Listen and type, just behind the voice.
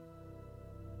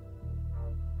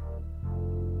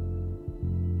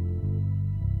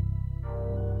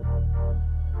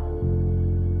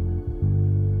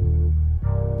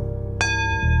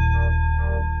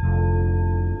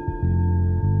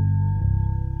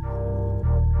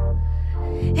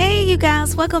Hey, you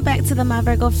guys, welcome back to the My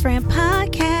Virgo Friend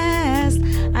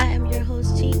podcast. I am your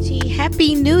host, Chi.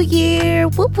 Happy New Year.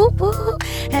 Whoop, whoop, whoop.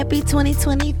 Happy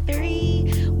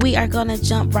 2023. We are going to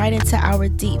jump right into our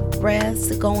deep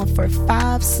breaths, going for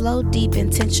 5 slow, deep,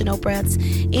 intentional breaths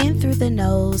in through the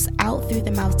nose, out through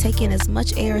the mouth, taking as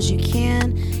much air as you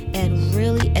can, and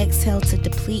really exhale to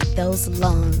deplete those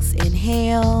lungs.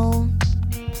 Inhale.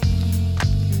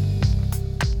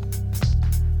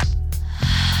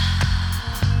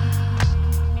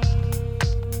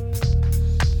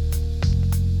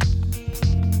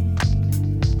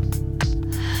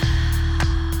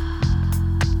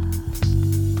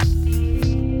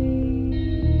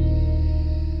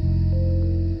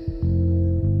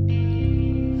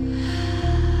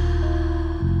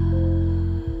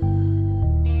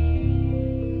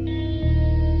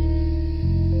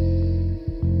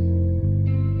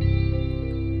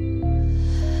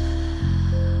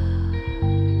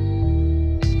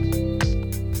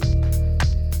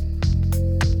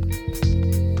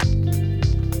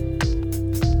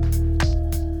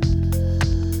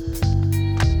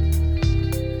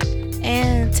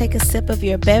 Take a sip of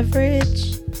your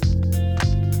beverage.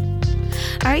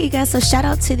 All right, you guys, so shout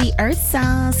out to the earth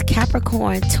signs,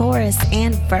 Capricorn, Taurus,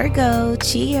 and Virgo.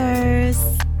 Cheers.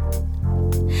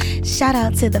 Shout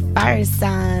out to the fire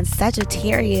signs,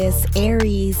 Sagittarius,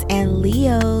 Aries, and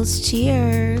Leos.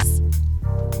 Cheers.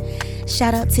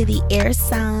 Shout out to the air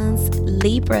signs,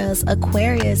 Libras,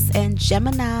 Aquarius, and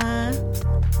Gemini.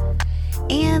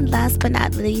 And last but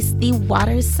not least, the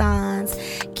water signs,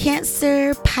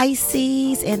 Cancer,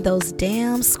 Pisces, and those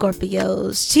damn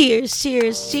Scorpios. Cheers,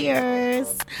 cheers,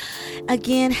 cheers.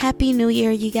 Again, Happy New Year,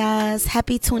 you guys.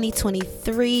 Happy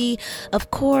 2023.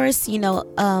 Of course,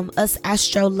 us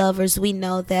astro lovers, we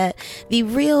know that the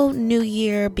real new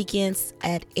year begins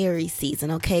at Aries season,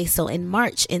 okay? So in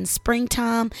March, in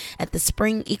springtime, at the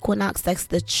spring equinox, that's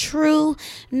the true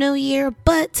new year.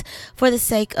 But for the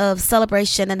sake of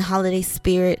celebration and holiday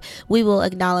spirit, we will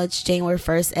acknowledge January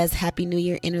 1st as Happy New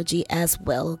Year energy as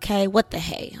well, okay? What the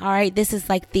hey? All right, this is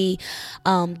like the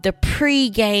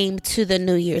pre-game to the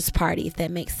New Year's party, if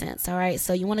that makes sense. All right,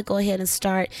 so you want to go ahead and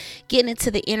start getting into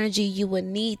the energy you would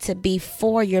need to be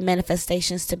for your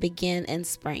manifestations to begin in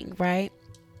spring, right?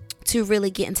 To really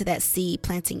get into that seed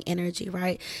planting energy,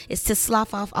 right? It's to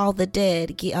slough off all the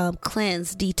dead,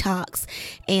 cleanse, detox,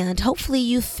 and hopefully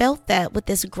you felt that with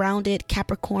this grounded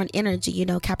Capricorn energy.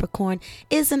 Capricorn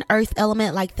is an earth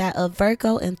element like that of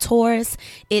Virgo and Taurus.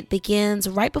 It begins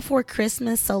right before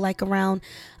Christmas, so like around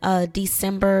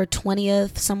December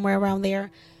 20th, somewhere around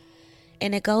there.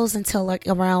 And it goes until like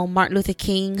around Martin Luther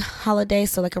King holiday,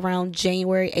 so like around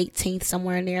January 18th,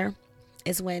 somewhere in there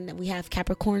is when we have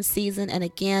Capricorn season. And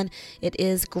again, it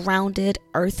is grounded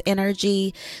earth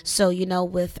energy. So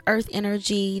with earth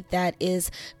energy, that is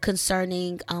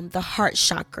concerning the heart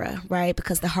chakra, right?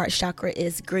 Because the heart chakra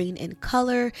is green in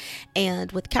color.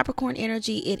 And with Capricorn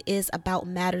energy, it is about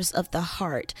matters of the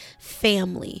heart,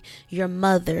 family, your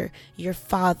mother, your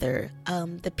father,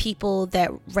 the people that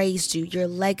raised you, your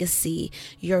legacy,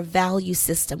 your value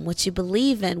system, what you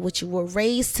believe in, what you were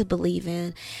raised to believe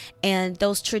in, and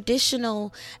those traditional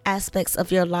aspects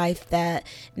of your life that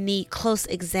need close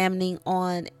examining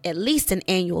on at least an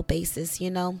annual basis,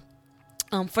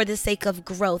 for the sake of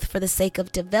growth, for the sake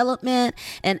of development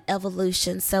and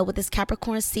evolution. So with this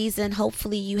Capricorn season,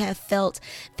 hopefully you have felt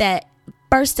that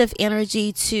burst of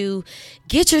energy to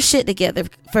get your shit together,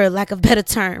 for lack of a better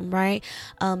term, right?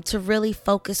 To really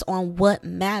focus on what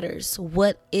matters,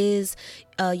 what is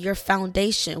your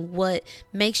foundation, what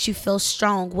makes you feel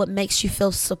strong, what makes you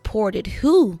feel supported,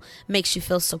 who makes you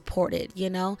feel supported,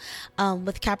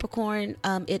 with Capricorn,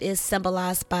 it is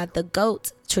symbolized by the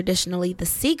goat, traditionally the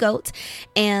sea goat,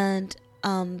 and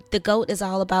the goat is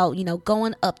all about,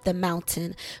 going up the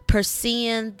mountain,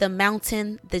 perceiving the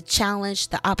mountain, the challenge,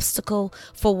 the obstacle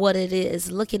for what it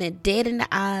is, looking it dead in the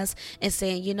eyes and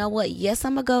saying, you know what? Yes,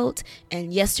 I'm a goat,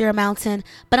 and yes, you're a mountain,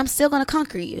 but I'm still going to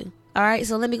conquer you. All right,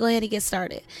 so let me go ahead and get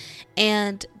started.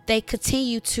 And they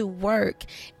continue to work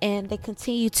and they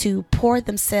continue to pour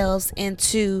themselves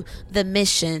into the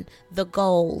mission, the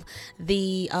goal,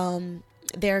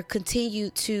 they're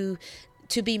continued to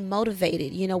be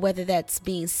motivated, whether that's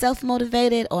being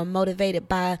self-motivated or motivated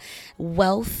by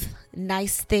wealth,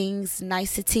 nice things,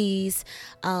 niceties,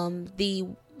 the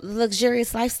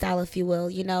luxurious lifestyle, if you will,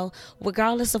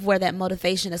 regardless of where that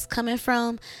motivation is coming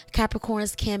from.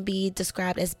 Capricorns can be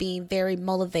described as being very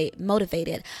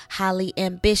motivated, highly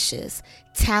ambitious,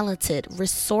 talented,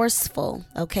 resourceful.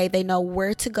 Okay, they know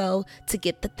where to go to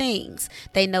get the things.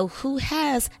 They know who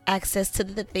has access to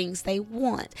the things they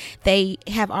want. They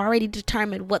have already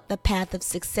determined what the path of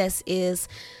success is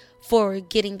for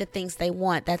getting the things they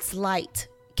want. That's light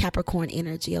Capricorn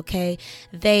energy, okay?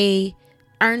 They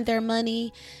earn their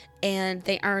money and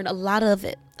they earn a lot of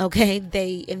it. Okay,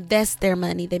 they invest their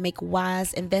money. They make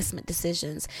wise investment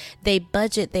decisions. They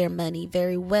budget their money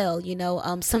very well.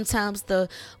 Sometimes the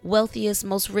wealthiest,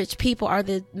 most rich people are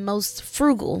the most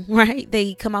frugal, right?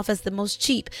 They come off as the most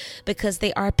cheap because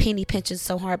they are penny pinching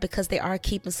so hard, because they are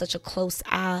keeping such a close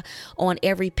eye on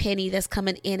every penny that's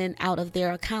coming in and out of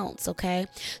their accounts. Okay,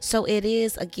 so it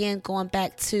is, again, going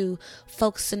back to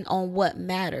focusing on what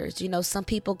matters. Some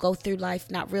people go through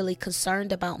life not really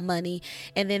concerned about money,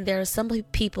 and then there are some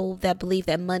people that believe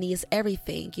that money is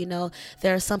everything.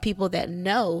 There are some people that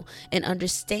know and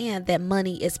understand that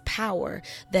money is power,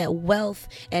 that wealth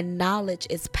and knowledge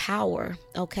is power.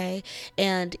 Okay,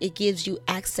 and it gives you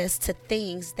access to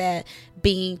things that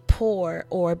being poor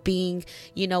or being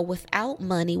without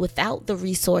money, without the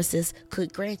resources,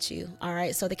 could grant you. All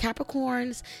right, so the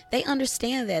Capricorns, they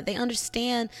understand that. They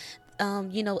understand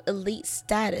elite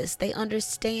status. They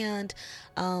understand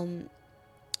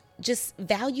just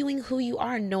valuing who you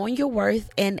are, knowing your worth,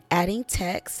 and adding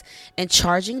tax and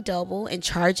charging double and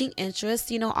charging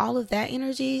interest, all of that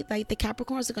energy. Like, the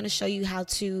Capricorns are going to show you how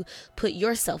to put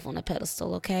yourself on a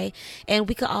pedestal. Okay, and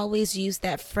we could always use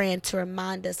that friend to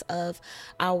remind us of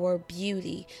our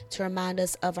beauty, to remind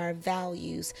us of our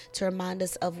values, to remind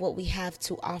us of what we have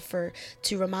to offer,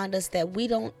 to remind us that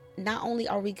not only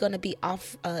are we going to be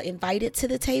invited to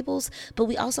the tables, but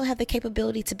we also have the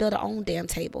capability to build our own damn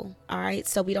table. All right,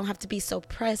 so we don't have to be so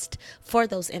pressed for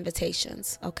those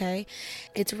invitations. Okay,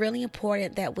 it's really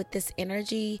important that with this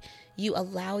energy, you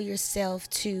allow yourself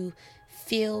to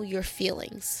feel your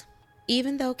feelings.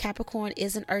 Even though Capricorn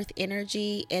is an earth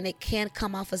energy and it can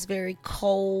come off as very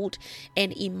cold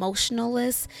and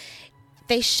emotionless,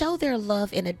 they show their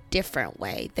love in a different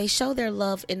way. They show their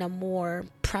love in a more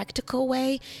practical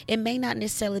way. It may not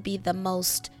necessarily be the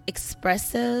most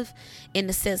expressive in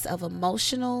the sense of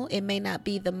emotional. It may not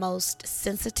be the most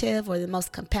sensitive or the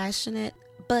most compassionate,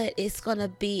 but it's going to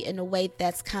be in a way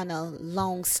that's kind of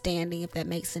long standing, if that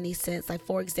makes any sense. Like,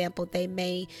 for example, they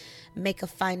may make a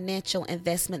financial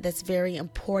investment that's very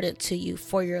important to you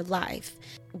for your life,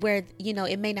 where,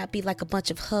 it may not be like a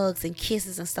bunch of hugs and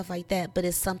kisses and stuff like that, but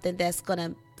it's something that's going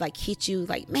to like hit you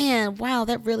like, man, wow,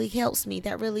 that really helps me.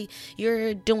 That really,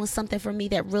 you're doing something for me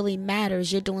that really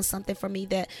matters. You're doing something for me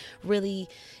that really,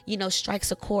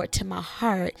 strikes a chord to my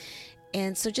heart.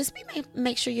 And so just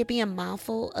make sure you're being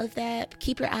mindful of that.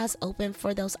 Keep your eyes open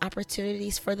for those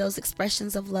opportunities, for those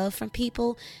expressions of love from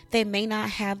people. They may not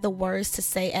have the words to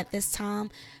say at this time,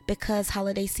 because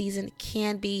holiday season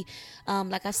can be,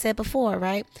 like I've said before,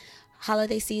 right?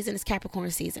 Holiday season is Capricorn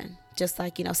season, just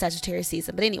like, Sagittarius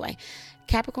season. But anyway,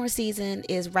 Capricorn season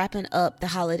is wrapping up the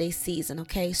holiday season.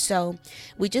 Okay, so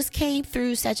we just came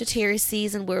through Sagittarius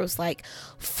season, where it was like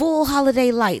full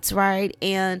holiday lights, right?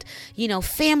 And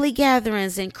family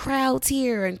gatherings and crowds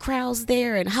here and crowds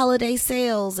there and holiday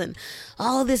sales and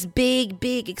all this big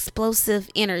explosive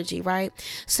energy, right?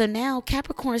 So now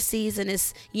Capricorn season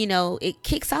is, it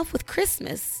kicks off with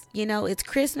Christmas. It's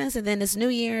Christmas, and then it's New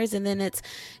Year's, and then it's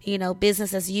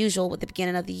business as usual with the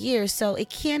beginning of the year. So it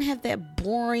can have that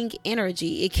boring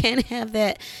energy. It can have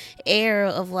that air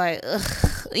of like,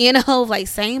 ugh, like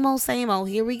same old,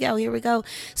 here we go.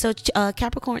 So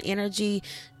Capricorn energy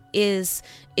is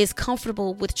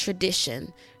comfortable with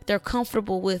tradition. They're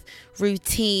comfortable with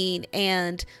routine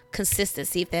and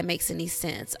consistency, if that makes any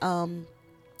sense.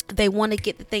 They want to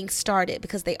get the thing started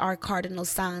because they are cardinal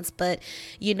signs, but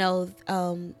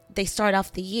they start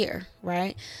off the year,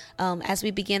 right? As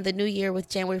we begin the new year with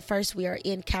January 1st, we are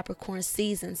in Capricorn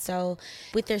season. So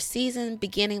with their season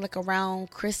beginning like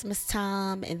around Christmas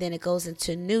time, and then it goes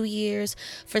into New Year's.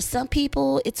 For some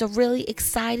people, it's a really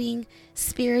exciting,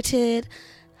 spirited,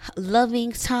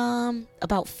 loving time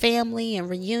about family and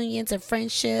reunions and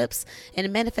friendships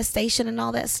and manifestation and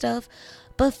all that stuff.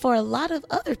 But for a lot of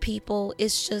other people,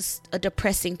 it's just a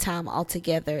depressing time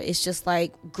altogether. It's just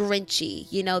like grinchy.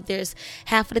 There's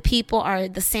half of the people are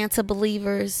the Santa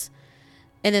believers,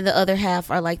 and then the other half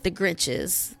are like the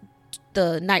Grinches,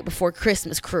 the night before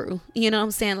Christmas crew. You know what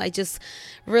I'm saying? Like, just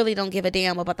really don't give a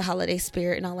damn about the holiday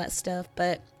spirit and all that stuff.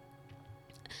 But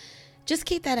just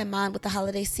keep that in mind with the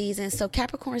holiday season. So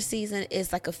Capricorn season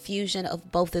is like a fusion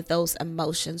of both of those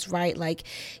emotions, right? Like,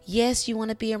 yes, you want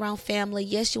to be around family.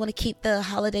 Yes, you want to keep the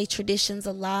holiday traditions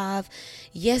alive.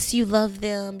 Yes, you love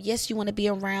them. Yes, you want to be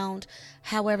around.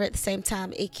 However, at the same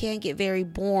time, it can get very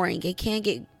boring. It can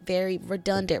get very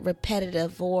redundant,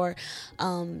 repetitive, or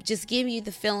just giving you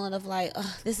the feeling of like,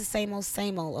 oh, this is same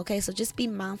old, okay? So just be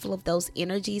mindful of those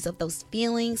energies, of those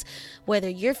feelings, whether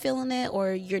you're feeling it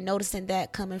or you're noticing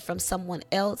that coming from someone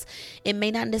else. It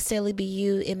may not necessarily be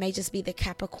you. It may just be the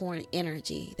Capricorn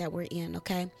energy that we're in,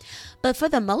 okay? But for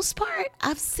the most part,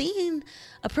 I've seen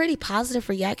a pretty positive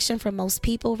reaction from most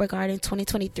people regarding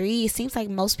 2023. It seems like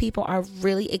most people are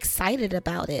really excited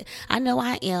about it. I know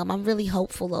I am. I'm really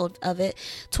hopeful of it.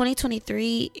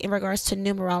 2023, in regards to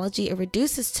numerology, it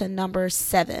reduces to number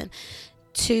 7.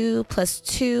 2 plus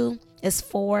 2 is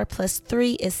 4, plus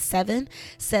 3 is 7.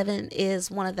 7 is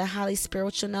one of the highly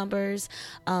spiritual numbers.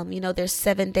 There's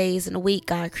 7 days in a week.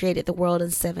 God created the world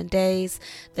in 7 days.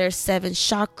 There's 7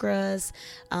 chakras.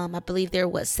 I believe there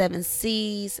are 7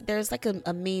 seas. There's like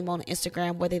a meme on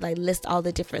Instagram where they like list all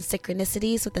the different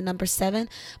synchronicities with the number 7.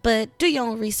 But do your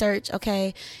own research,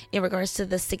 okay, in regards to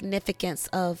the significance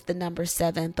of the number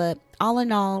 7. But all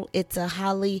in all, it's a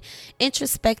highly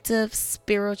introspective,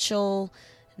 spiritual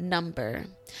number.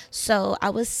 So I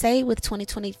would say with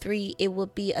 2023, it will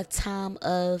be a time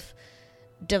of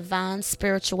divine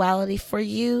spirituality for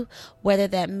you, whether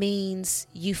that means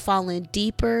you falling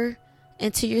deeper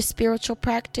into your spiritual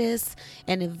practice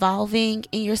and evolving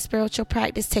in your spiritual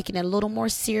practice, taking it a little more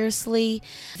seriously,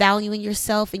 valuing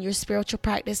yourself and your spiritual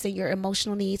practice and your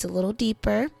emotional needs a little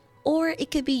deeper. Or it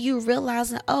could be you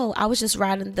realizing, oh, I was just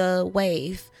riding the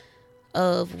wave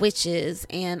of witches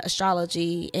and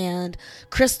astrology and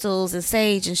crystals and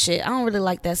sage and shit. I don't really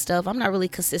like that stuff. I'm not really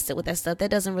consistent with that stuff.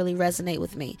 That doesn't really resonate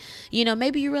with me.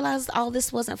 Maybe you realize all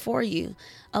this wasn't for you.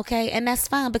 Okay. And that's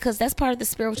fine, because that's part of the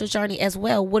spiritual journey as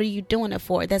well. What are you doing it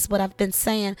for? That's what I've been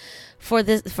saying for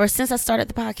since I started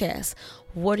the podcast.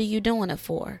 What are you doing it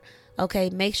for? Okay,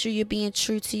 make sure you're being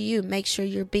true to you. Make sure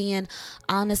you're being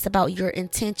honest about your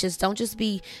intentions. Don't just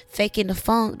be faking the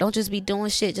funk. Don't just be doing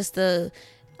shit just to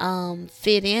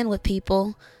fit in with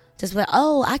people. Just like,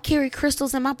 oh, I carry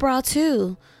crystals in my bra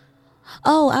too.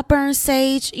 Oh, I burn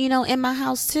sage, in my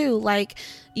house too. Like,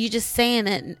 you just saying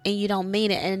it and you don't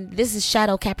mean it. And this is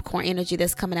shadow Capricorn energy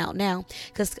that's coming out now,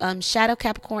 because shadow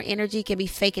Capricorn energy can be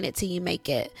faking it till you make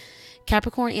it.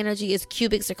 Capricorn energy is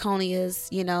cubic zirconias.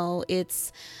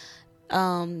 It's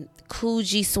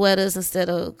Coogee sweaters instead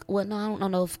of, I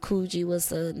don't know if Coogee was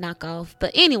a knockoff,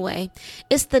 but anyway,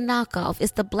 it's the knockoff.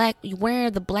 It's the black,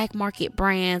 wearing the black market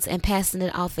brands and passing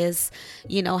it off as,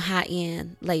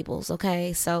 high-end labels.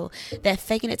 Okay, so that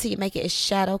faking it till you make it is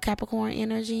shadow Capricorn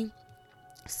energy.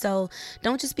 So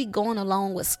don't just be going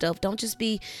along with stuff. Don't just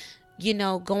be,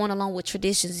 going along with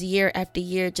traditions year after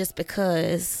year just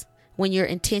because, when your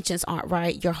intentions aren't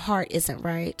right, your heart isn't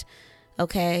right.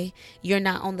 Okay, you're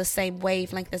not on the same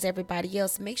wavelength as everybody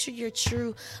else. Make sure you're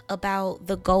true about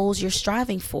the goals you're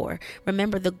striving for.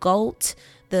 Remember, the goat,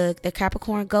 the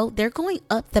Capricorn goat, they're going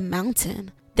up the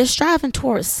mountain. They're striving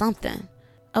towards something.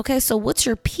 Okay, so what's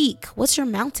your peak? What's your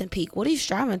mountain peak? What are you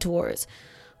striving towards?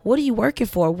 What are you working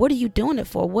for? What are you doing it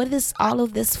for? What is all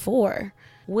of this for?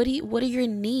 What are your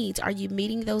needs? Are you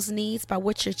meeting those needs by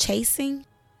what you're chasing?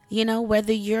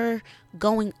 Whether you're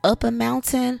going up a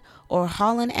mountain or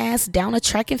hauling ass down a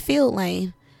track and field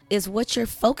lane, is what you're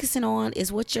focusing on,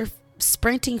 is what you're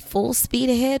sprinting full speed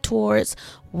ahead towards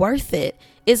worth it?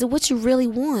 Is it what you really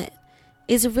want?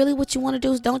 Is it really what you want to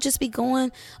do? Don't just be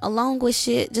going along with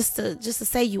shit just to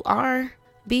say you are.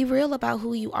 Be real about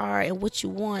who you are and what you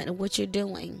want and what you're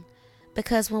doing.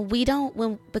 Because when we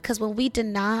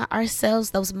deny ourselves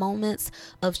those moments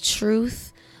of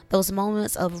truth, those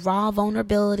moments of raw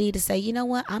vulnerability to say, you know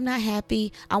what, I'm not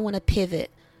happy. I want to pivot.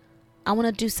 I want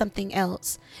to do something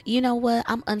else. You know what,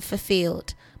 I'm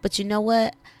unfulfilled. But you know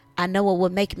what, I know what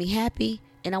would make me happy,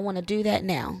 and I want to do that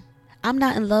now. I'm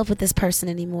not in love with this person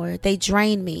anymore. They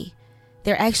drain me.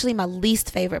 They're actually my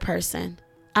least favorite person.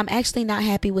 I'm actually not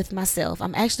happy with myself.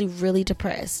 I'm actually really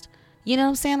depressed. You know what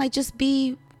I'm saying? Like, just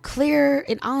be clear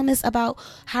and honest about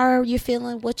how you're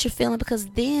feeling, what you're feeling, because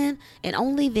then and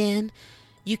only then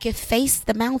you can face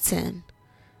the mountain.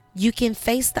 You can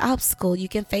face the obstacle. You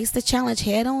can face the challenge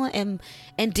head on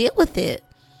and deal with it.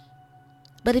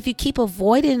 But if you keep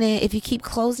avoiding it, if you keep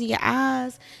closing your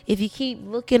eyes, if you keep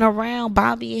looking around,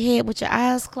 bobbing your head with your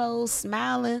eyes closed,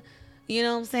 smiling, you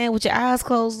know what I'm saying, with your eyes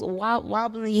closed,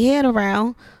 wobbling your head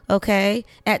around, okay,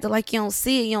 acting like you don't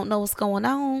see it, you don't know what's going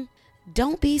on,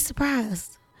 don't be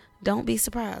surprised. Don't be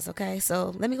surprised, okay?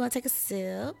 So let me go and take a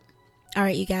sip. All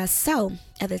right, you guys. So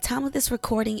at the time of this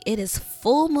recording, it is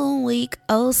full moon week.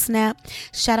 Oh, snap.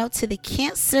 Shout out to the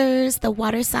Cancers, the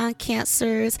water sign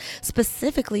Cancers.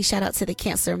 Specifically, shout out to the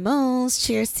Cancer moons.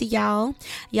 Cheers to y'all.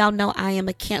 Y'all know I am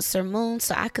a Cancer moon,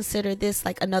 so I consider this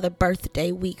like another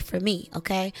birthday week for me.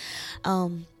 Okay.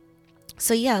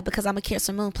 So yeah, because I'm a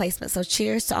Cancer moon placement. So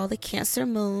cheers to all the Cancer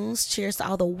moons. Cheers to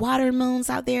all the water moons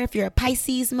out there. If you're a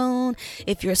Pisces moon,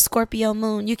 if you're a Scorpio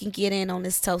moon, you can get in on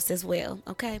this toast as well.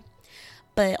 Okay.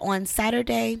 But on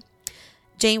Saturday,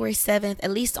 January 7th,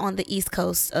 at least on the East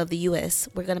Coast of the U.S.,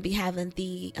 we're going to be having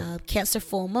the Cancer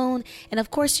full moon. And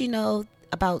of course, you know,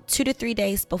 about 2 to 3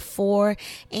 days before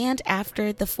and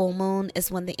after the full moon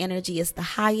is when the energy is the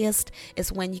highest.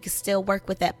 Is when you can still work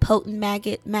with that potent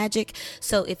magic.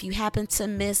 So if you happen to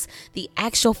miss the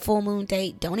actual full moon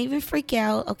date, don't even freak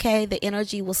out. Okay, the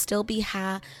energy will still be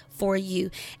high for you.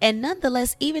 And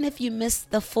nonetheless, even if you miss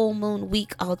the full moon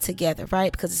week altogether,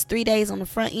 right? Because it's 3 days on the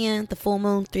front end, the full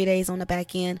moon, 3 days on the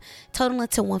back end, totaling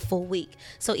to one full week.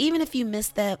 So even if you miss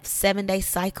that 7-day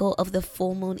cycle of the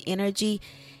full moon energy,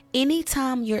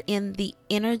 anytime you're in the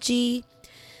energy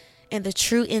and the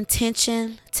true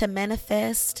intention to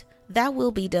manifest, that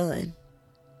will be done.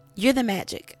 You're the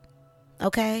magic.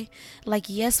 Okay? Like,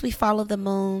 yes, we follow the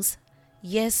moons.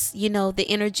 Yes, you know, the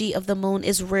energy of the moon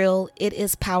is real. It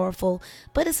is powerful,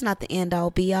 but it's not the end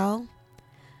all be all.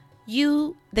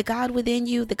 You, the God within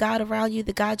you, the God around you,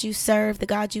 the God you serve, the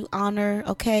God you honor,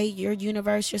 okay, your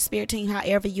universe, your spirit team,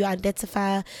 however you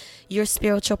identify your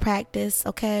spiritual practice,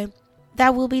 okay,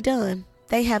 that will be done.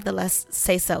 They have the last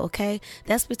say so, okay?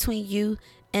 That's between you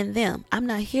and them. I'm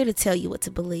not here to tell you what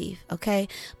to believe, okay?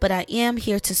 But I am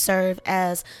here to serve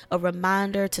as a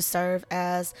reminder, to serve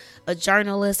as a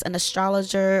journalist, an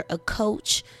astrologer, a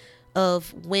coach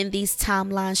of when these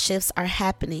timeline shifts are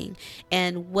happening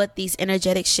and what these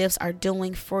energetic shifts are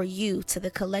doing for you, to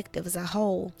the collective as a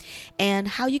whole, and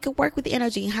how you can work with the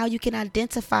energy and how you can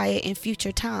identify it in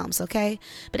future times, okay?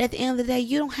 But at the end of the day,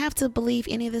 you don't have to believe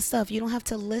any of this stuff. You don't have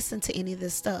to listen to any of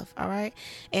this stuff, all right?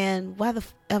 And why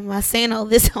am I saying all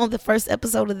this on the first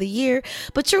episode of the year?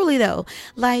 But truly though,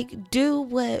 like, do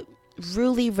what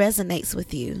really resonates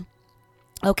with you.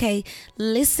 Okay,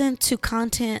 listen to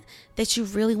content that you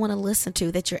really want to listen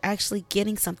to, that you're actually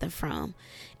getting something from.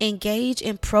 Engage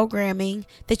in programming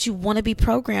that you want to be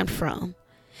programmed from.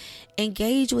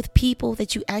 Engage with people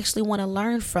that you actually want to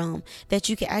learn from, that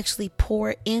you can actually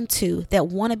pour into, that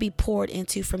want to be poured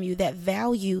into from you, that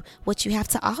value what you have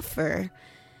to offer.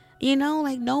 You know,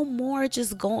 like, no more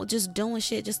just doing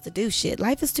shit just to do shit.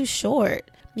 Life is too short.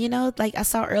 You know, like I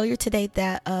saw earlier today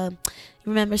that,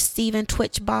 remember Steven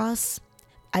Twitch Boss?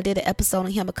 I did an episode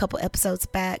on him a couple episodes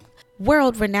back.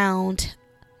 World-renowned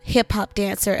hip-hop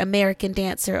dancer, American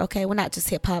dancer. Okay, well, not just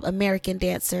hip-hop, American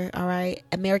dancer, all right?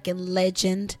 American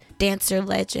legend, dancer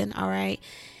legend, all right?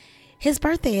 His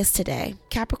birthday is today.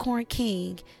 Capricorn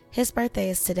King. His birthday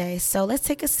is today. So let's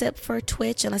take a sip for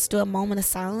Twitch and let's do a moment of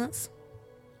silence.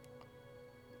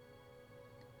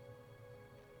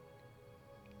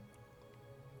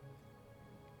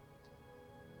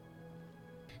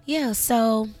 Yeah,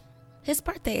 so his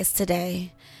birthday is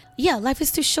today. Yeah, life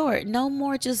is too short. No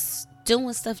more just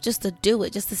doing stuff just to do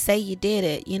it, just to say you did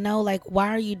it. You know, like, why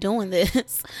are you doing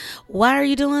this? Why are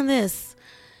you doing this?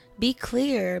 Be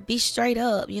clear, be straight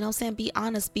up, you know what I'm saying? Be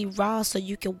honest, be raw, so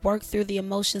you can work through the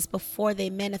emotions before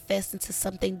they manifest into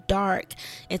something dark,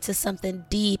 into something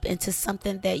deep, into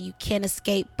something that you can't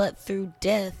escape but through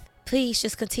death. Please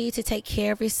just continue to take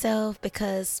care of yourself,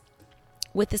 because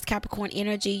with this Capricorn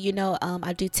energy, you know,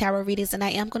 I do tarot readings, and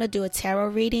I am going to do a tarot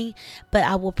reading, but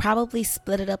I will probably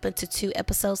split it up into 2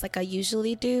 episodes like I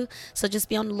usually do. So just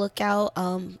be on the lookout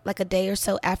like a day or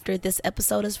so after this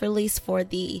episode is released for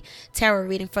the tarot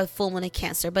reading for the full moon in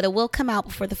Cancer, but it will come out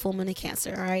before the full moon in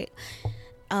Cancer. All right.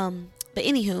 But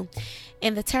anywho,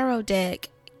 in the tarot deck,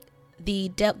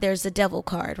 there's a devil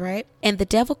card, right? And the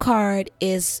devil card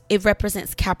it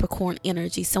represents Capricorn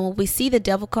energy. So when we see the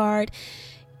devil card,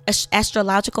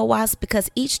 astrological wise, because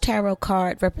each tarot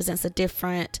card represents a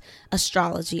different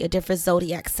astrology, a different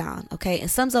zodiac sign, okay?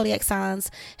 And some zodiac signs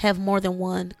have more than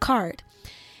one card.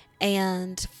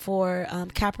 And for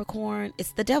Capricorn,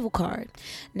 it's the devil card.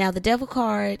 Now the devil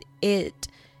card,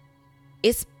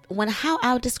 how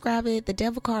I would describe it, the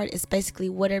devil card is basically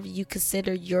whatever you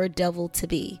consider your devil to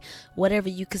be, whatever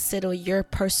you consider your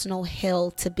personal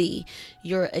hell to be,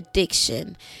 your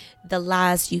addiction, the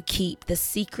lies you keep, the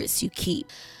secrets you keep,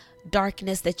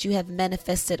 darkness that you have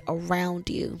manifested around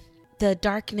you, the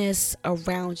darkness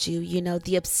around you, you know,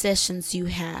 the obsessions you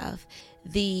have,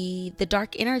 the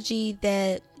dark energy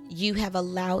that you have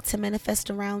allowed to manifest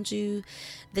around you,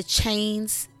 the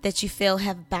chains that you feel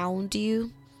have bound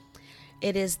you.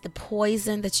 It is the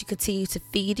poison that you continue to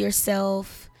feed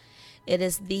yourself. It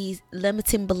is these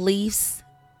limiting beliefs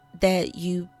that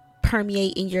you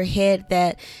permeate in your head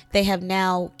that they have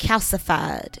now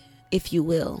calcified, if you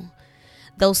will.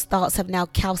 Those thoughts have now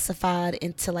calcified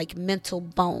into like mental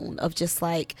bone of just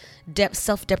like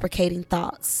self-deprecating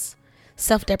thoughts,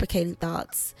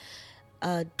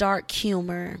 dark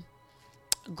humor,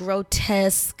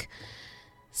 grotesque,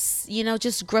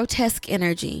 just grotesque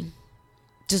energy,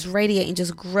 just radiating,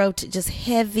 just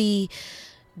heavy,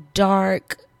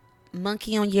 dark,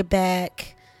 monkey on your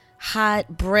back,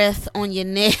 hot breath on your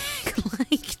neck,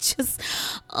 like just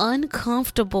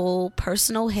uncomfortable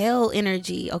personal hell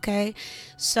energy. Okay,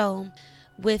 so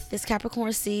with this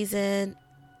Capricorn season,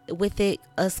 with it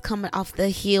us coming off the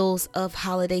heels of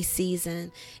holiday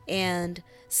season and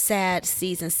sad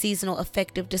season, seasonal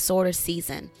affective disorder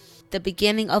season, the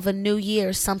beginning of a new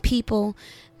year, some people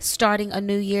starting a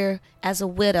new year as a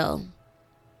widow.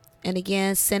 And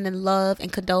again, sending love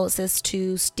and condolences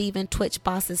to Stephen Twitch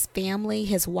Boss's family,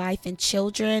 his wife and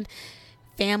children,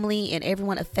 family, and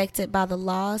everyone affected by the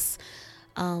loss.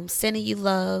 Sending you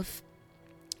love.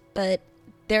 But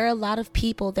there are a lot of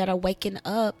people that are waking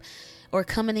up or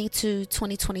coming into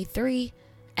 2023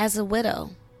 as a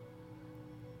widow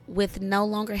with no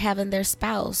longer having their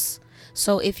spouse.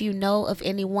 So if you know of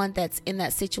anyone that's in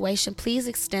that situation, please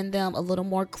extend them a little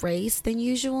more grace than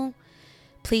usual.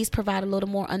 Please provide a little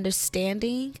more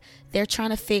understanding. They're trying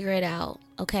to figure it out,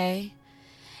 okay?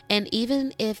 And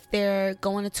even if they're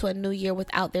going into a new year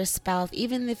without their spouse,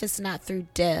 even if it's not through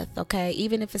death, okay?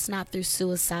 Even if it's not through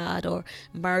suicide or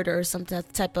murder or some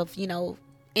type of,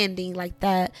 ending like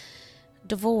that,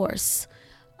 divorce,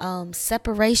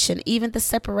 separation, even the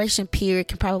separation period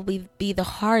can probably be the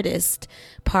hardest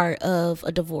part of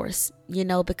a divorce,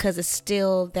 because it's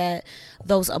still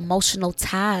those emotional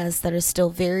ties that are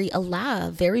still very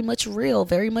alive, very much real,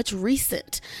 very much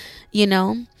recent,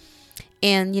 and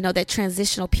that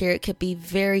transitional period could be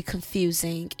very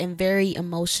confusing and very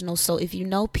emotional. So if you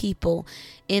know people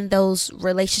in those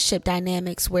relationship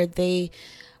dynamics where they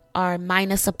are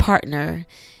minus a partner,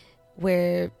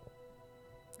 where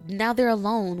now they're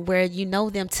alone, where you know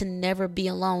them to never be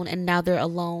alone, and now they're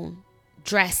alone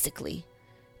drastically,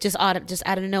 just out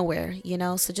of nowhere,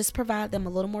 so just provide them a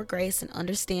little more grace and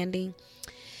understanding.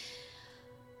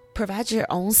 Provide your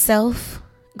own self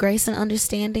grace and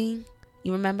understanding.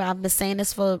 You remember, I've been saying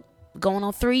this for going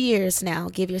on 3 years now.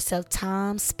 Give yourself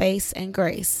time, space, and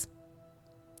grace.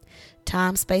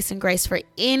 Time, space, and grace for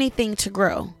anything to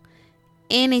grow.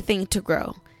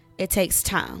 It takes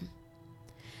time.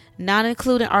 Not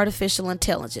including artificial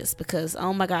intelligence, because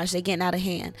oh my gosh, they're getting out of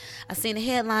hand. I seen a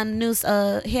headline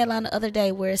the other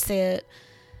day where it said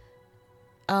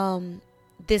a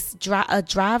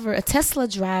Tesla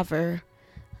driver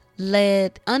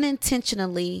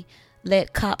unintentionally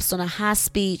led cops on a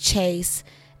high-speed chase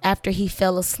after he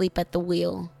fell asleep at the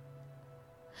wheel.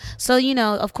 So,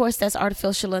 of course, that's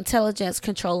artificial intelligence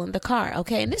controlling the car.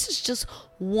 Okay, and this is just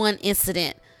one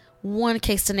incident, one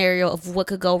case scenario of what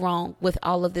could go wrong with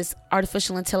all of this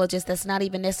artificial intelligence that's not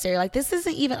even necessary. Like, this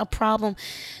isn't even a problem.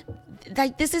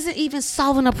 Like, this isn't even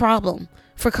solving a problem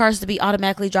for cars to be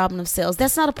automatically driving themselves.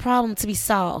 That's not a problem to be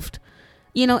solved.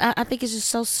 I think it's just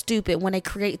so stupid when they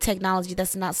create technology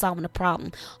that's not solving a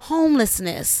problem.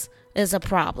 Homelessness is a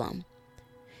problem.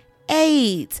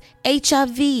 AIDS,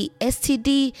 HIV,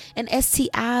 STD, and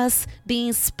STIs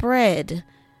being spread,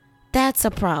 that's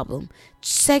a problem.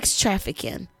 Sex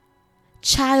trafficking,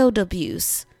 child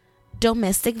abuse,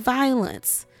 domestic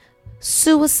violence,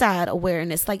 suicide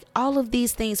awareness, like all of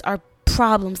these things are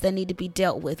problems that need to be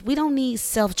dealt with. We don't need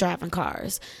self-driving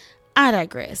cars. I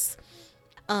digress.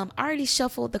 I already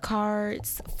shuffled the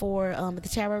cards for the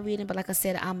tarot reading, but like I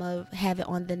said, I'm going to have it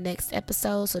on the next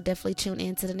episode, so definitely tune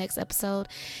in to the next episode.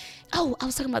 Oh, I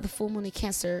was talking about the full moon in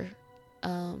Cancer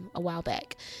a while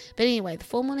back. But anyway, the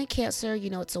full moon in Cancer,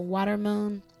 it's a water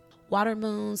moon. Water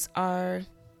moons are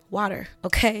water,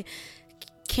 okay?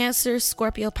 Cancer,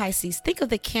 Scorpio, Pisces. Think of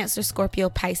the Cancer, Scorpio,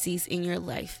 Pisces in your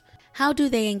life. How do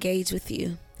they engage with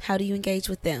you? How do you engage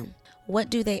with them? What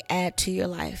do they add to your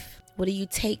life? What do you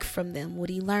take from them? What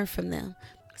do you learn from them?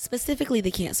 Specifically the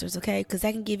Cancers, okay? Because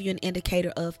that can give you an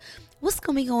indicator of what's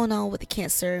going to be going on with the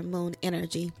Cancer moon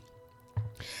energy.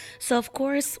 So, of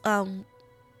course,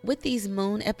 with these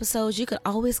moon episodes, you could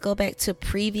always go back to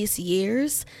previous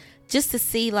years just to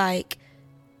see, like,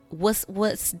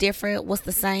 what's different, what's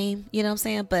the same, you know what I'm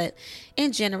saying? But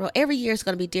in general, every year is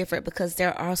going to be different because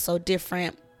there are also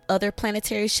different other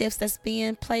planetary shifts that's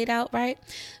being played out, right?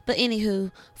 But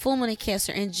anywho, full moon in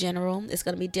Cancer in general is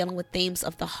going to be dealing with themes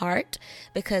of the heart,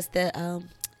 because the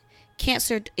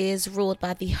Cancer is ruled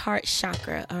by the heart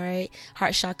chakra, all right?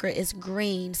 Heart chakra is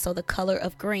green, so the color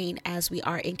of green, as we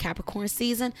are in Capricorn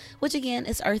season, which again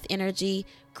is earth energy,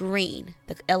 green,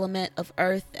 the element of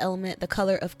earth, the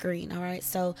color of green, all right?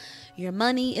 So your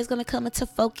money is going to come into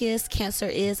focus. Cancer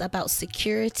is about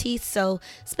security, so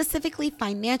specifically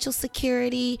financial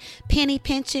security, penny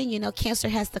pinching. You know, Cancer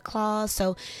has the clause,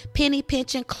 so penny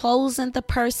pinching, closing the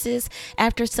purses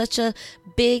after such a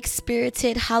big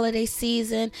spirited holiday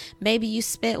season. Maybe you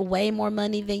spent way more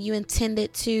money than you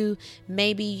intended to.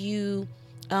 Maybe you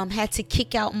had to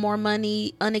kick out more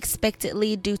money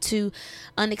unexpectedly due to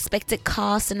unexpected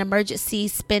costs and emergency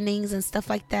spendings and stuff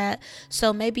like that.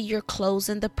 So maybe you're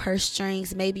closing the purse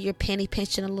strings. Maybe you're penny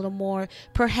pinching a little more.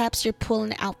 Perhaps you're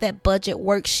pulling out that budget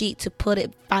worksheet to put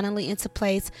it finally into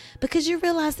place, because you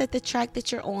realize that the track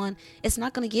that you're on is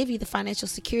not going to give you the financial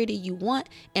security you want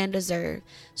and deserve.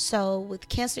 So with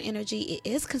Cancer energy, it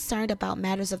is concerned about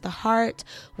matters of the heart,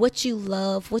 what you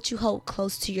love, what you hold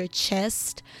close to your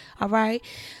chest. All right.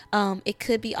 It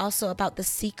could be also about the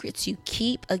secrets you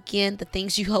keep. Again, the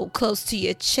things you hold close to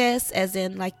your chest, as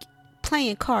in like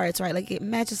playing cards, right? Like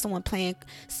imagine someone playing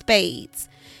spades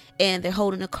and they're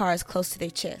holding the cards close to their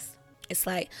chest. It's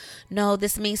like, no,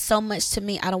 this means so much to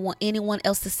me. I don't want anyone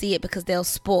else to see it because they'll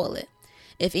spoil it.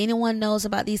 If anyone knows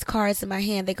about these cards in my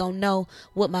hand, they're going to know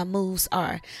what my moves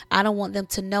are. I don't want them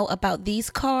to know about these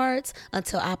cards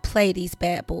until I play these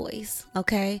bad boys.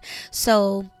 Okay.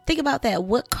 So think about that.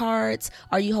 What cards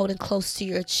are you holding close to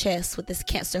your chest with this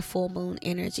Cancer full moon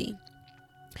energy?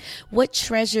 What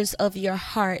treasures of your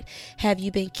heart have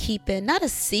you been keeping? Not a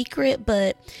secret,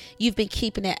 but you've been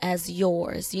keeping it as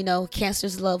yours. You know,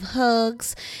 Cancers love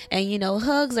hugs, and you know,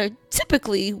 hugs are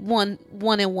typically one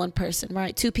in one person,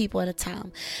 right? Two people at a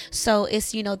time. So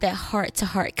it's, you know, that heart to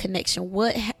heart connection.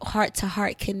 What heart to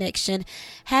heart connection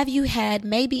have you had?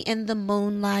 Maybe in the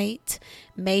moonlight,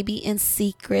 maybe in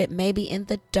secret, maybe in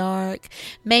the dark,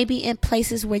 maybe in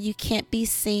places where you can't be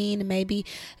seen. Maybe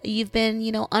you've been,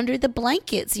 you know, under the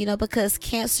blankets, you know, because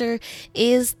Cancer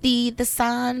is the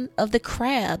sign of the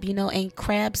crab, you know, and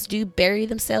crabs do bury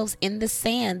themselves in the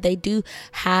sand. They do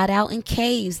hide out in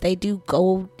caves. They do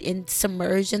go and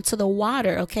submerge into the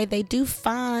water. Okay. They do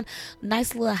find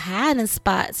nice little hiding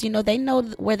spots. You know, they know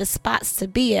where the spots to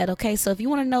be at. Okay. So if you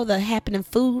want to know the happening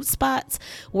food spots,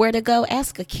 where to go,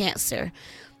 ask a Cancer.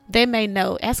 They may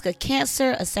know. Ask a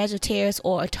Cancer, a Sagittarius,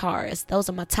 or a Taurus. Those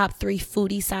are my top 3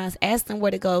 foodie signs. Ask them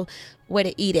where to go, where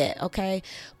to eat at. Okay.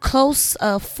 Close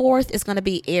fourth is going to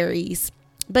be Aries.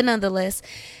 But nonetheless,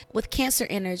 with Cancer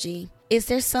energy, is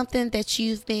there something that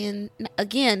you've been,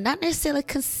 again, not necessarily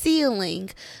concealing,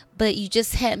 but you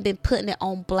just hadn't been putting it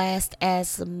on blast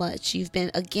as much? You've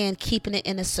been, again, keeping it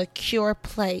in a secure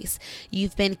place.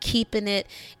 You've been keeping it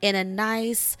in a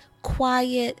nice,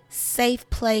 quiet, safe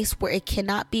place where it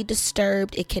cannot be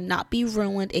disturbed, it cannot be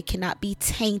ruined, it cannot be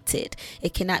tainted,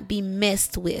 it cannot be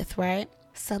messed with, right?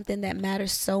 Something that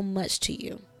matters so much to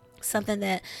you. Something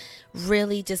that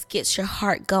really just gets your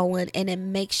heart going, and it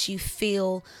makes you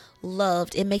feel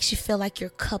loved. It makes you feel like your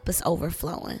cup is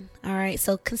overflowing. All right.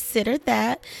 So consider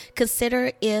that.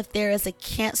 Consider if there is a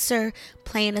Cancer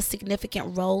playing a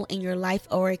significant role in your life,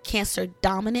 or a Cancer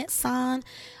dominant sign.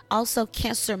 Also,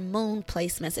 Cancer moon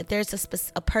placements. If there's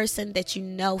a person that you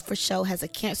know for sure has a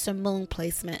Cancer moon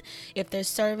placement, if they're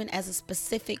serving as a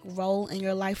specific role in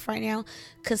your life right now,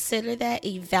 consider that,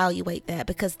 evaluate that,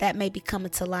 because that may be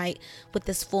coming to light with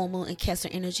this full moon and Cancer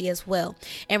energy as well.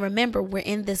 And remember, we're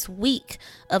in this week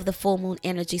of the full moon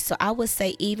energy. So I would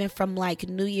say even from like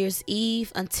New Year's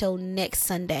Eve until next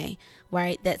Sunday,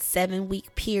 right? That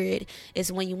 7-week period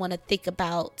is when you want to think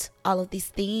about all of these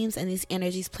themes and these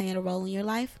energies playing a role in your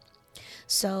life.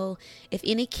 So if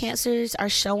any Cancers are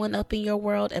showing up in your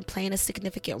world and playing a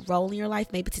significant role in your life,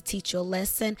 maybe to teach you a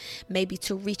lesson, maybe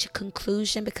to reach a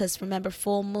conclusion, because remember,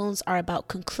 full moons are about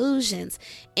conclusions,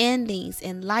 endings,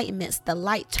 enlightenments, the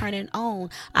light turning on,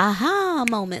 aha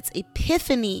moments,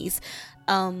 epiphanies,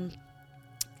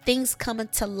 things coming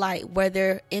to light,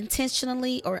 whether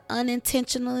intentionally or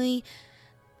unintentionally,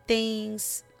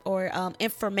 things or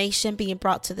information being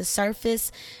brought to the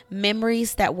surface,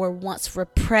 memories that were once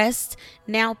repressed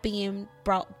now being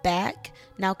brought back,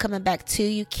 now coming back to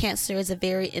you. Cancer is a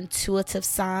very intuitive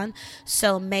sign,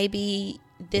 so maybe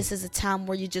this is a time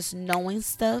where you're just knowing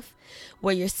stuff,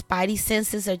 where your spidey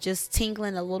senses are just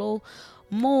tingling a little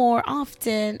more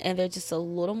often, and they're just a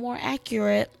little more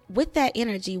accurate with that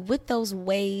energy, with those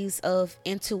ways of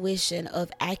intuition, of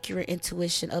accurate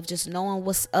intuition, of just knowing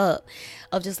what's up,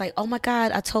 of just like, oh my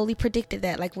God, I totally predicted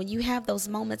that. Like when you have those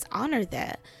moments, honor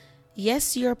that.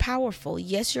 Yes, you're powerful.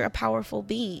 Yes, you're a powerful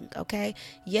being. Okay.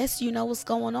 Yes, you know what's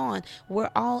going on. We're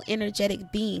all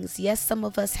energetic beings. Yes, some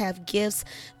of us have gifts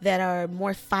that are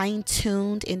more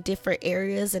fine-tuned in different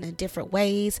areas and in different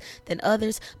ways than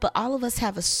others, but all of us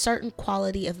have a certain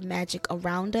quality of magic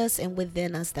around us and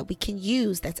within us that we can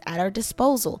use, that's at our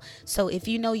disposal. So if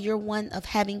you know you're one of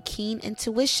having keen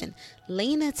intuition,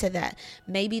 lean into that.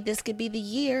 Maybe this could be the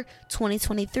year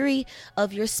 2023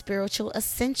 of your spiritual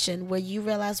ascension, where you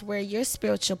realize where your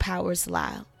spiritual powers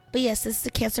lie. But yes, this is a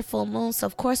Cancer full moon. So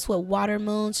of course, with water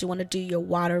moons, you want to do your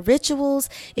water rituals.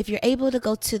 If you're able to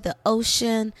go to the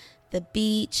ocean, the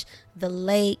beach, the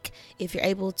lake, if you're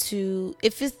able to,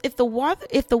 if the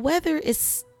weather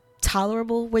is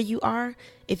tolerable where you are,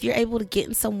 if you're able to get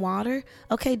in some water,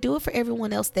 okay, do it for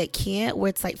everyone else that can't, where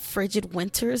it's like frigid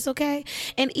winters, okay?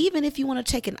 And even if you want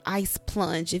to take an ice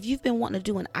plunge, if you've been wanting to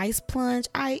do an ice plunge,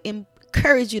 I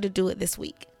encourage you to do it this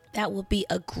week. That will be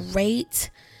a great,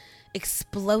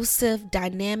 explosive,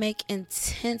 dynamic,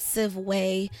 intensive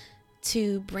way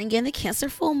to bring in the Cancer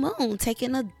full moon,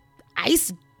 taking a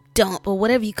ice dump or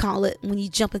whatever you call it when you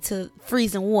jump into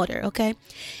freezing water, okay?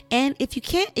 And if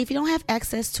you don't have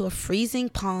access to a freezing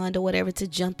pond or whatever to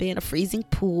jump in, a freezing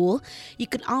pool, you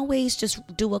can always just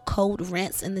do a cold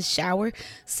rinse in the shower.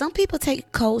 Some people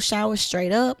take cold showers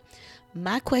straight up.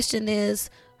 My question is,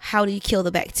 how do you kill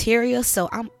the bacteria? So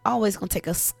I'm always gonna take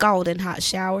a scalding hot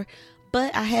shower,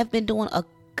 but I have been doing a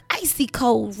icy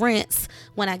cold rinse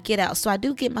when I get out. So I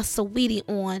do get my sweetie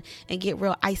on and get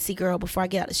real icy girl before I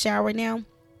get out the shower now.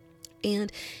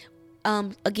 And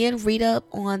again, read up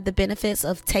on the benefits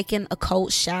of taking a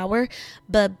cold shower.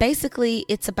 But basically,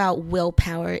 it's about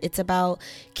willpower. It's about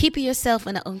keeping yourself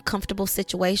in an uncomfortable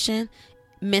situation,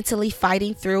 mentally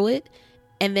fighting through it.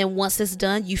 And then once it's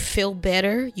done, you feel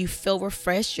better. You feel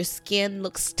refreshed. Your skin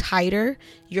looks tighter.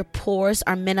 Your pores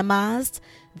are minimized.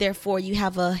 Therefore, you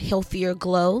have a healthier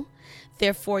glow.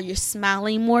 Therefore, you're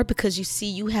smiling more because you see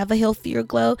you have a healthier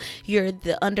glow.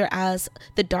 The under eyes,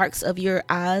 the darks of your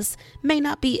eyes may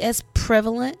not be as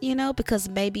prevalent, because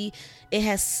maybe it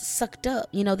has sucked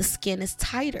up. The skin is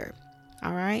tighter.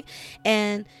 All right.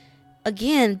 And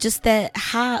again, just that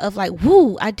high of like,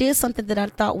 woo, I did something that I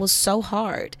thought was so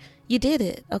hard. You did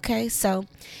it. Okay. So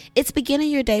it's beginning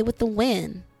your day with the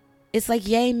win. It's like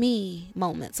yay me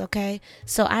moments, okay?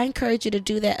 So I encourage you to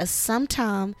do that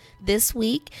sometime this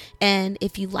week. And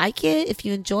if you like it, if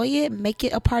you enjoy it, make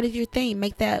it a part of your thing.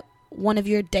 Make that one of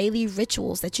your daily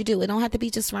rituals that you do. It don't have to be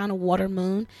just around a water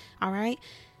moon, all right?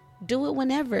 Do it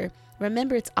whenever.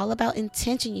 Remember, it's all about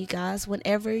intention, you guys.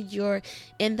 Whenever you're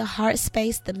in the heart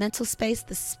space, the mental space,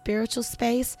 the spiritual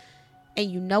space, and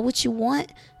you know what you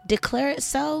want, declare it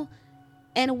so.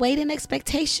 And wait in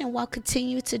expectation while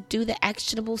continuing to do the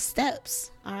actionable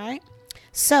steps. All right.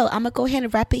 So I'm going to go ahead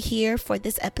and wrap it here for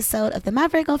this episode of the My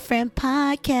Virgo Friend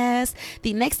podcast.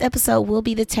 The next episode will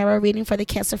be the tarot reading for the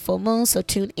Cancer full moon. So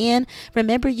tune in.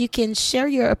 Remember, you can share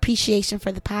your appreciation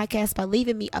for the podcast by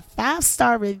leaving me a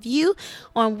 5-star review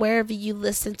on wherever you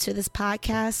listen to this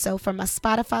podcast. So for my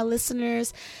Spotify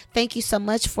listeners, thank you so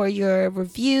much for your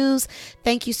reviews.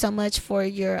 Thank you so much for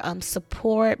your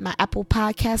support. My Apple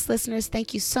Podcast listeners,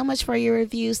 thank you so much for your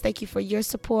reviews. Thank you for your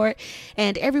support.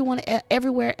 And everyone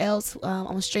everywhere else,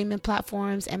 on streaming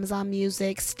platforms, Amazon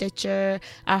Music, Stitcher,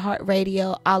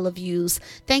 iHeartRadio, all of yous.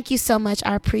 Thank you so much.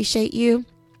 I appreciate you.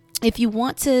 If you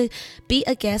want to be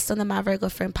a guest on the My Virgo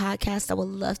Friend podcast, I would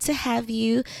love to have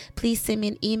you. Please send me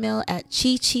an email at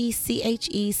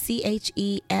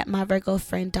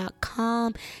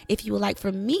cheche@myvirgofriend.com. If you would like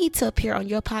for me to appear on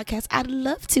your podcast, I'd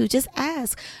love to. Just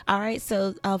ask. All right.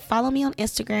 So follow me on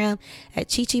Instagram at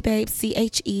chechebabe,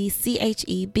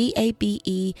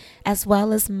 ChecheBabe, as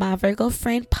well as My Virgo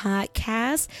Friend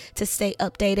podcast to stay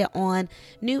updated on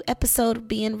new episode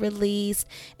being released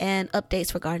and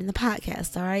updates regarding the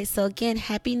podcast. All right. So again,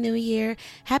 Happy New Year.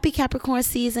 Happy Capricorn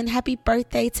season. Happy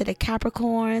birthday to the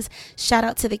Capricorns. Shout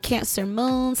out to the Cancer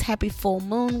moons. Happy full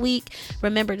moon week.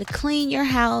 Remember to clean your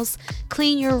house,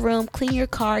 clean your room, clean your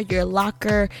car, your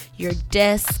locker, your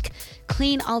desk.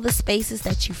 Clean all the spaces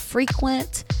that you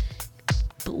frequent.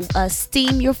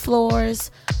 Steam your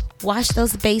floors. Wash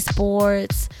those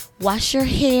baseboards. Wash your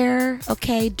hair.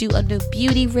 Okay. Do a new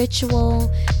beauty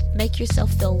ritual. Make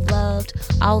yourself feel loved.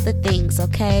 All the things.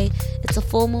 Okay. It's a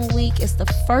full moon week. It's the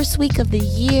first week of the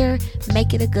year.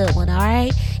 Make it a good one. All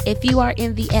right. If you are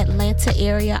in the Atlanta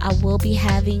area, I will be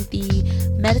having the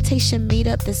meditation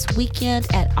meetup this weekend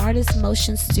at Artist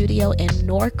Motion Studio in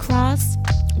Norcross,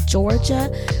 Georgia.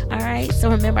 All right, so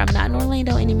remember, I'm not in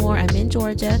Orlando anymore, I'm in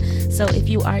Georgia. So if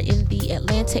you are in the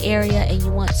Atlanta area and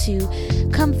you want to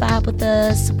come vibe with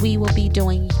us, we will be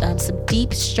doing some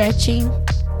deep stretching,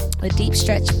 a deep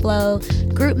stretch flow,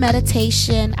 group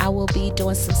meditation. I will be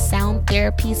doing some sound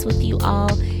therapies with you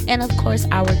all, and of course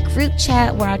our group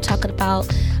chat where I'm talking about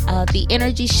the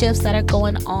energy shifts that are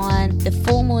going on, the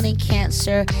full moon in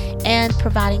Cancer, and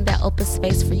providing that open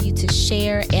space for you to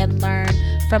share and learn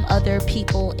from other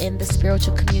people in the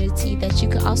spiritual community that you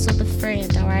can also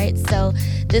befriend. All right, so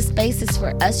this space is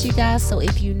for us, you guys. So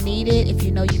if you need it, if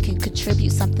you know you can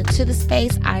contribute something to the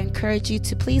space, I encourage you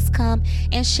to please come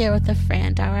and share with a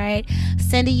friend. All right,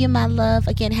 sending you my love.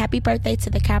 Again, happy birthday to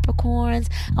the Capricorns.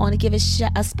 I want to give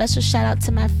a special shout out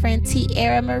to my friend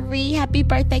Tiara Marie. Happy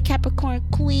birthday, Capricorn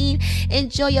Queen.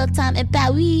 Enjoy your time in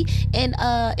Paris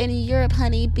in Europe,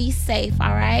 honey. Be safe.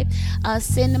 All right,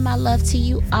 sending my love to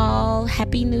you all.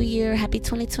 Happy New Year, happy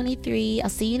 2023. I'll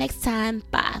see you next time.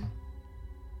 Bye.